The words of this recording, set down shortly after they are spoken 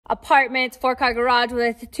apartments, 4-car garage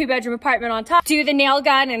with a 2-bedroom apartment on top, do the nail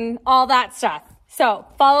gun and all that stuff. So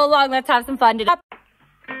follow along, let's have some fun today.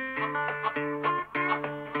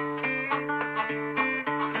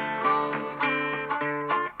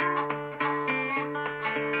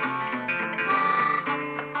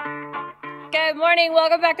 Good morning,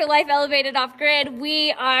 welcome back to Life Elevated Off-Grid.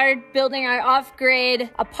 We are building our off-grid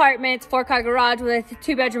apartments, 4-car garage with a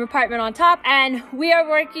 2-bedroom apartment on top. And we are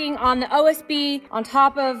working on the OSB on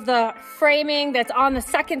top of the framing that's on the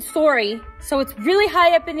 2nd story. So it's really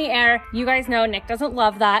high up in the air. You guys know Nick doesn't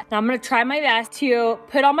love that. Now I'm gonna try my best to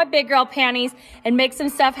put on my big girl panties and make some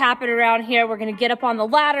stuff happen around here. We're gonna get up on the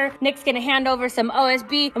ladder. Nick's gonna hand over some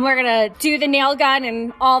OSB and we're gonna do the nail gun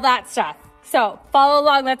and all that stuff. So follow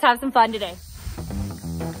along, let's have some fun today.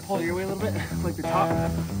 Pull your way a little bit, like the top.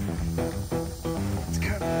 It's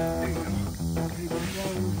kind of, there you go. Okay, go.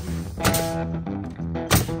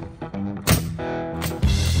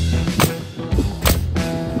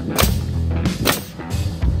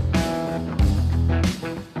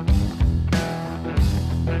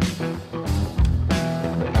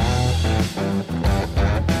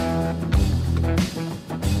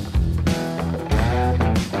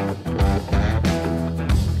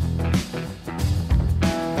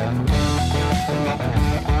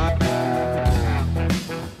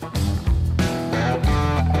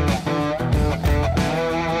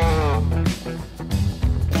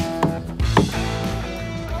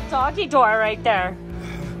 Doggy door right there.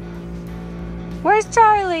 Where's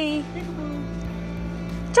Charlie?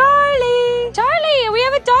 Charlie! Charlie, we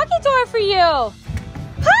have a doggy door for you.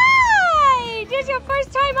 Hi! This is your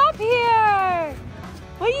first time up here.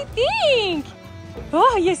 What do you think?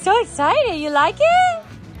 Oh, you're so excited. You like it?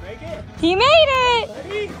 Make it. He made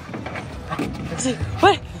it.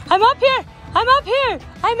 What? I'm up here. I'm up here.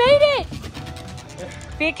 I made it.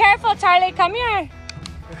 Be careful, Charlie. Come here.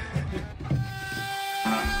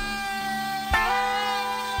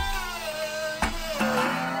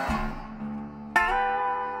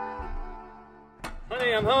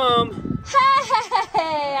 Honey, I'm home.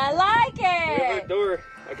 Hey, I like We have it. a door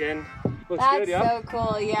again. Looks That's good, yeah? so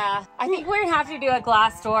cool, yeah. I think we're gonna have to do a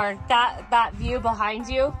glass door. That view behind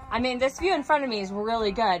you, I mean, this view in front of me is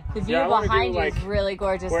really good. The view behind you is really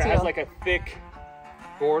gorgeous where too. it has like a thick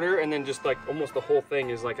border and then just like almost the whole thing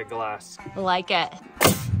is like a glass. I like it.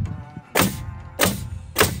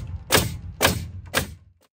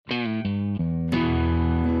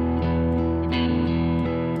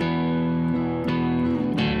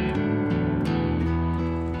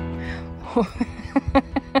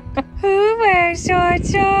 Who wears short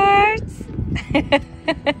shorts?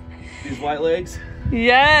 These white legs?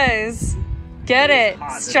 Yes. Get it.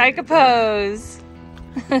 Strike a pose.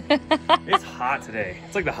 It's hot today.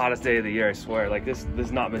 It's like the hottest day of the year, I swear. Like this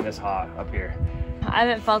has not been this hot up here. I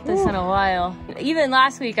haven't felt this in a while. Even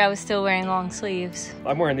last week I was still wearing long sleeves.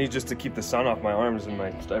 I'm wearing these just to keep the sun off my arms and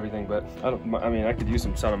my everything, but I mean, I could use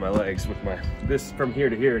some sun on my legs with this from here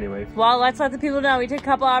to here anyway. Well, let's let the people know we took a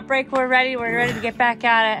couple hour break. We're ready to get back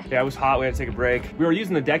at it. Yeah, it was hot. We had to take a break. We were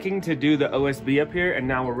using the decking to do the OSB up here, and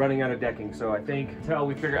now we're running out of decking. So I think until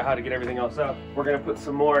we figure out how to get everything else up, we're gonna put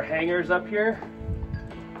some more hangers up here.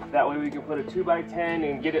 That way we can put a 2x10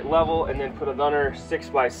 and get it level, and then put another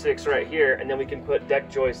 6x6 right here, and then we can put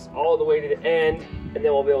deck joists all the way to the end, and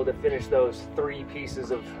then we'll be able to finish those 3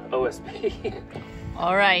 pieces of OSB.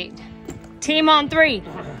 All right, team on 3.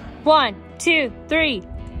 1, 2, 3,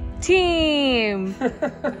 team.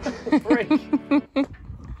 Break.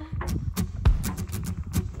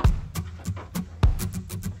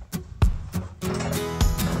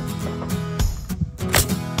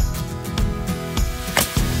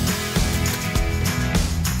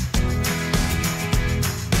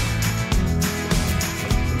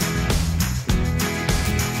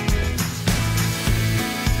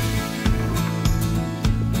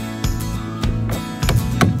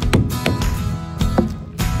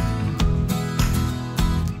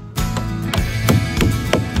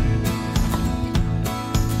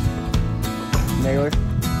 Nailer.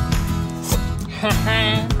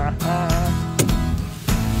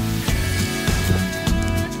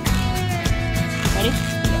 Ready?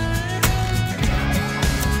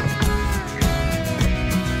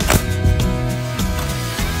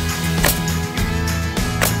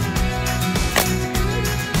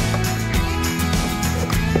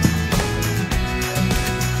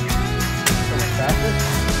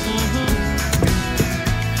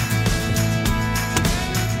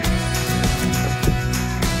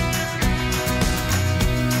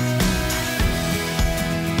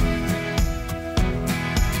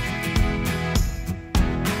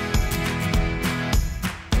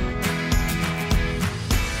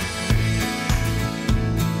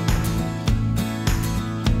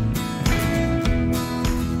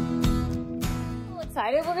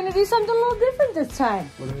 do something a little different this time.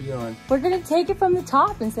 What are we doing? We're gonna take it from the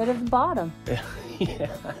top instead of the bottom.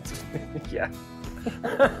 Yeah.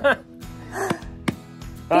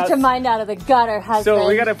 Get your mind out of the gutter, husband. So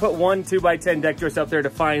we gotta put one 2x10 deck joist up there to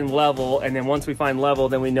find level, and then once we find level,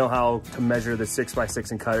 then we know how to measure the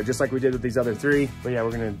 6x6 and cut it, just like we did with these other 3. But yeah,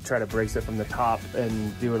 we're gonna try to brace it from the top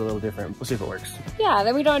and do it a little different. We'll see if it works. Yeah,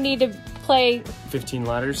 then we don't need to play 15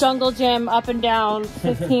 ladders. Jungle gym up and down,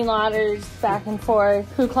 15 ladders, back and forth.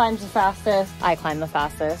 Who climbs the fastest? I climb the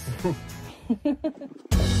fastest.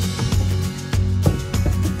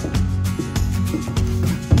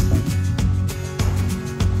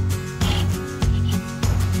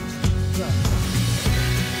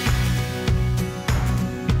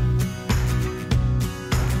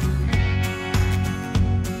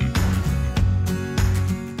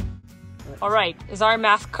 All right, is our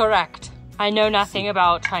math correct? I know nothing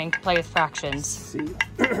about trying to play with fractions. See,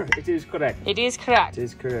 it is correct. It is correct. It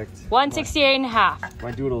is correct. 168.5.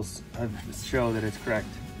 My doodles show that it's correct.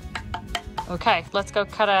 Okay, let's go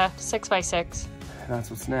cut a 6x6. That's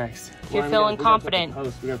what's next. If you're feeling confident.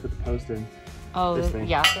 We gotta put the post in. Oh,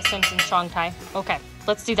 yeah, this thing's in strong tie. Okay,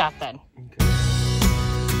 let's do that then. Okay.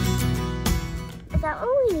 Is that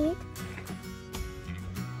what we need?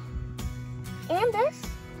 And this?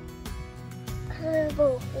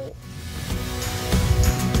 Both.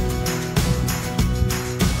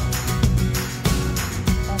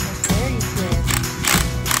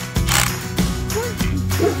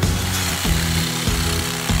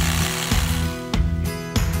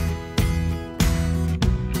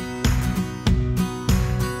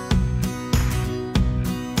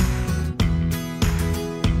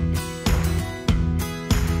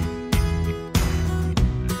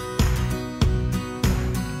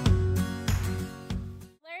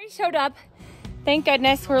 Showed up. Thank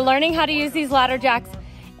goodness. We're learning how to use these ladder jacks,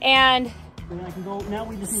 and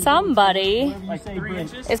somebody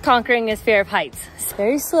is conquering his fear of heights.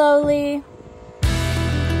 Very slowly.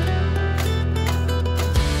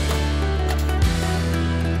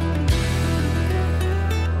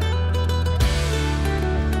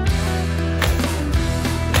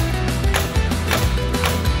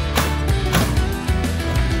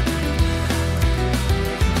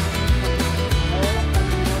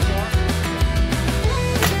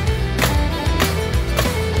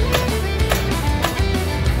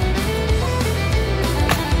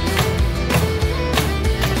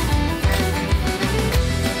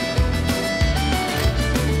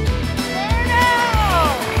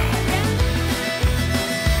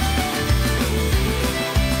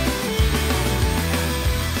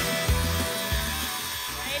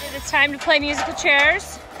 Time to play musical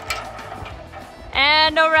chairs.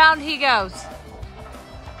 And around he goes.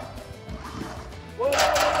 Whoa,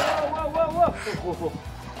 whoa, whoa, whoa, whoa.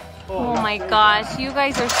 Oh my gosh, you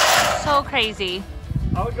guys are so crazy.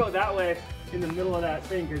 I would go that way in the middle of that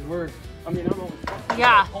thing because I'm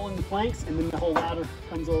pulling the planks and then the whole ladder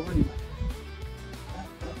comes over. And...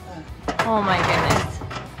 Oh my goodness.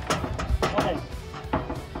 Okay.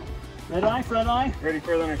 Red eye, Fred eye. Ready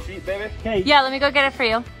for it on our sheet, baby? Okay. Yeah, let me go get it for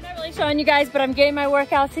you. Not really showing you guys, but I'm getting my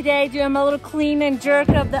workout today, doing my little clean and jerk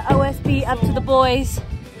of the OSB up to the boys.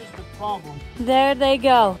 Here's the problem. There they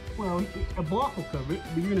go. Well, a block will cover it,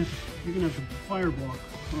 but you're gonna have to fire block.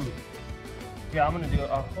 Yeah, I'm gonna do it.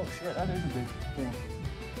 Oh shit, that is a big thing.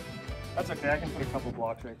 That's okay, I can put a couple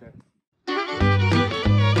blocks right there.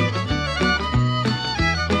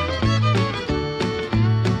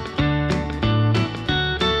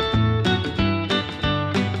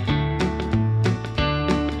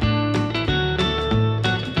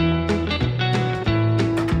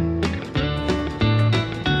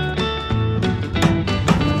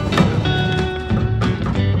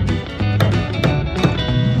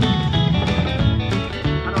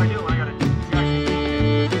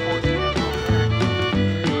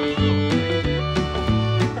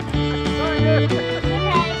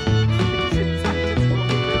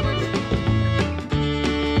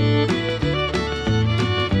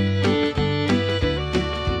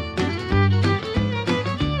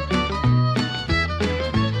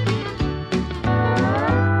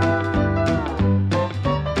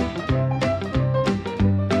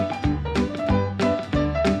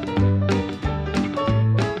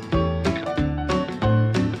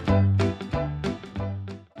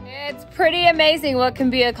 Pretty amazing what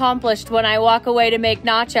can be accomplished when I walk away to make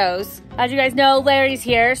nachos. As you guys know, Larry's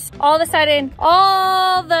here. All of a sudden,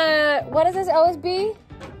 all the, what is this, OSB?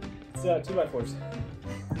 It's 2x4s.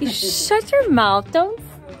 You shut your mouth. Don't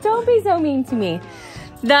be so mean to me.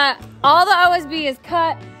 All the OSB is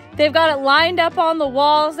cut. They've got it lined up on the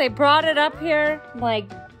walls. They brought it up here. Like,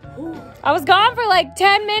 I was gone for like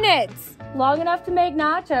 10 minutes. Long enough to make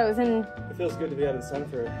nachos and It feels good to be out in the sun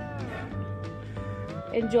for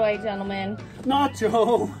enjoy, gentlemen.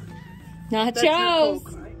 Nacho.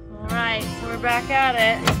 Nachos. All right, so we're back at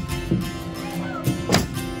it.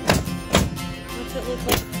 What's it look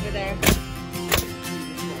like over there?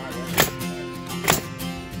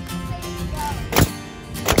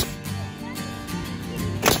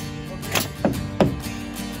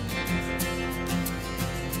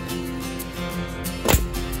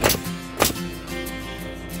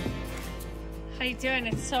 How you doing?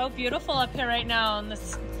 It's so beautiful up here right now, and the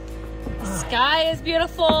sky is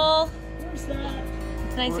beautiful. Where's that?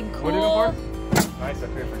 It's nice and cool. What are you going for? Nice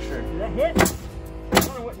up here for sure. Did that hit?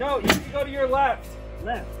 No, you go to your left.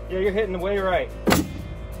 Left. Yeah, you're hitting the way right.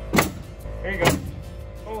 There you go.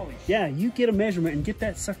 Holy shit. Yeah, you get a measurement and get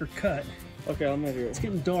that sucker cut. Okay, I'll measure It's it.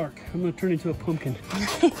 getting dark. I'm gonna turn into a pumpkin.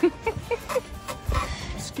 I'm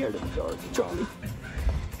scared of the dark, Charlie.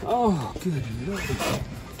 Oh, good Lord.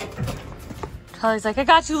 Charlie's like, I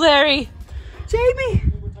got you, Larry. Jamie!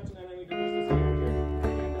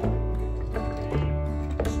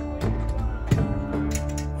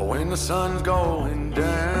 When the sun's going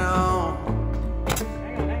down,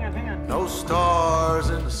 Hang on. no stars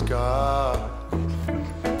in the sky,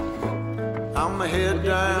 I'ma head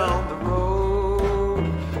down the road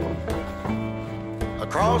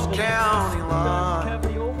across county line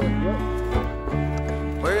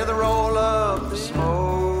where they roll up the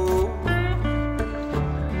smoke.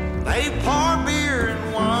 They pour beer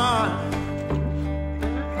and wine,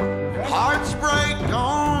 hearts break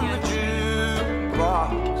on the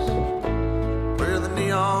jukebox where the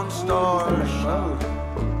neon stars shine,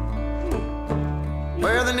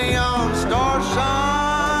 where the neon stars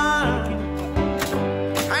shine,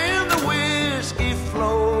 and the whiskey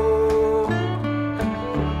flow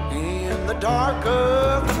in the dark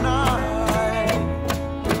of the night,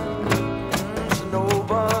 so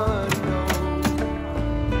nobody knows.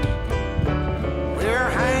 We're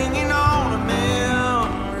hanging on a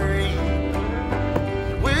memory,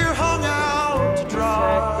 we're hung out to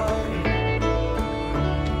dry,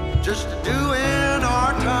 just doing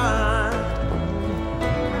our time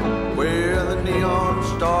where the neon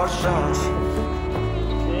stars shine,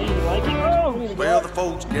 Hey, you like it? Oh! where the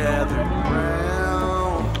folks gathered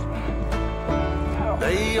around,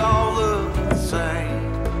 they all look the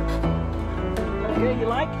same. Okay, you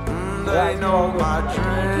like it? They know my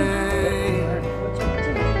train,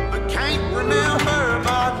 but can't remember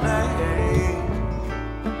my name.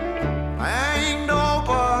 Ain't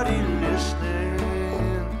nobody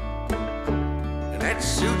listening, and that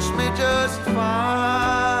suits me just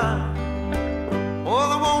fine. Oh,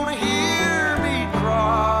 they wanna hear me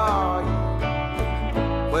cry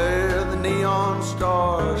where the neon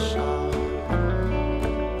stars shine,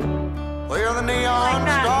 where the neon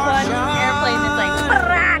That stars fun shine. airplane that's like.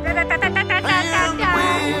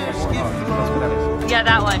 Yeah,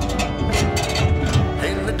 that one.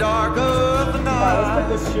 In the dark of the Let's night, put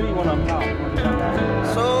this shitty one on top.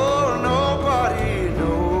 so nobody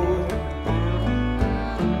knows.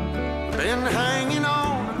 Been hanging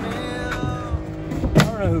on a mill. I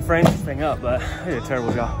don't know who framed this thing up, but I did a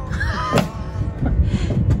terrible job.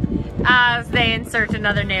 As they insert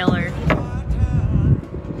another nailer.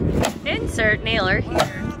 Insert nailer here.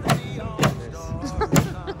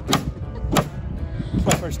 It's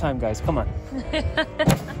my first time, guys. Come on.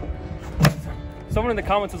 Someone in the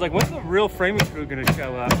comments was like, when's the real framing crew gonna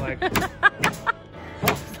show up? Like,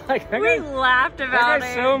 that We guy's- laughed that about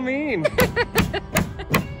guy's it. so mean.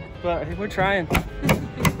 But hey, we're trying.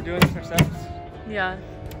 We're doing this ourselves. Yeah.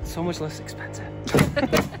 So much less expensive.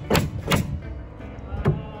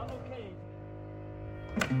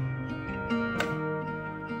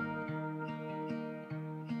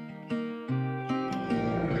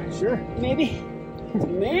 Sure, maybe.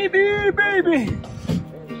 Maybe, baby.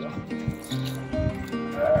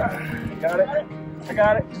 Got it. I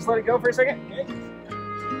got it. Just let it go for a second.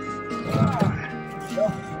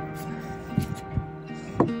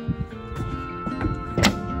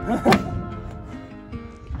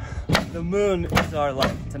 The moon is our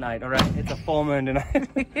light tonight, all right? It's a full moon tonight.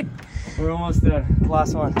 We're almost done.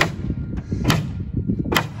 Last one.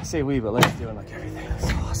 I say we, but Larry's doing like everything. It's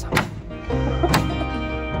so awesome.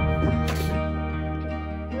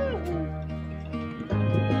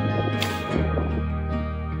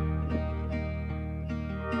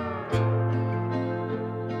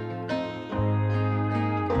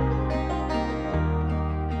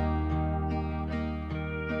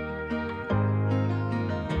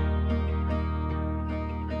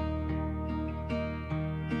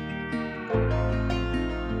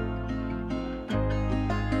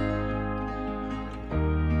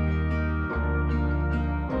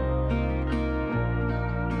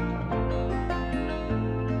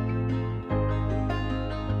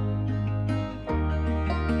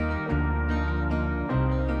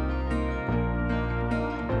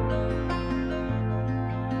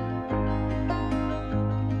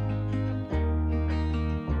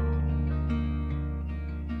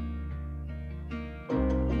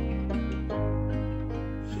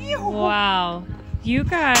 Wow. You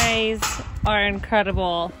guys are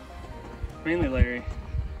incredible. Mainly Larry.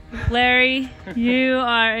 Larry, you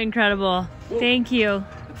are incredible. Thank you.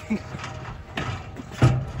 It's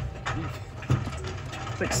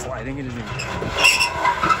like sliding. It isn't.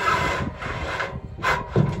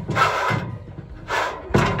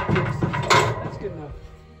 That's good enough.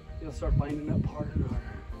 You'll start binding up harder and harder.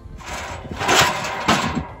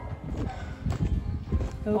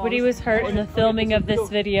 Nobody was hurt in the filming of this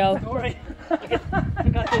video. All right. Okay. I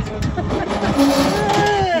got this one.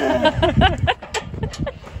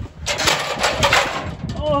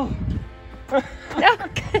 Oh.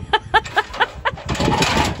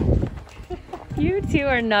 You two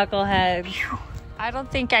are knuckleheads. I don't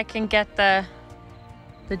think I can get the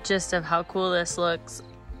gist of how cool this looks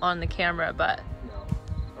on the camera, but No,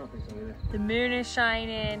 I don't think so either. the moon is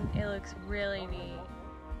shining. It looks really neat.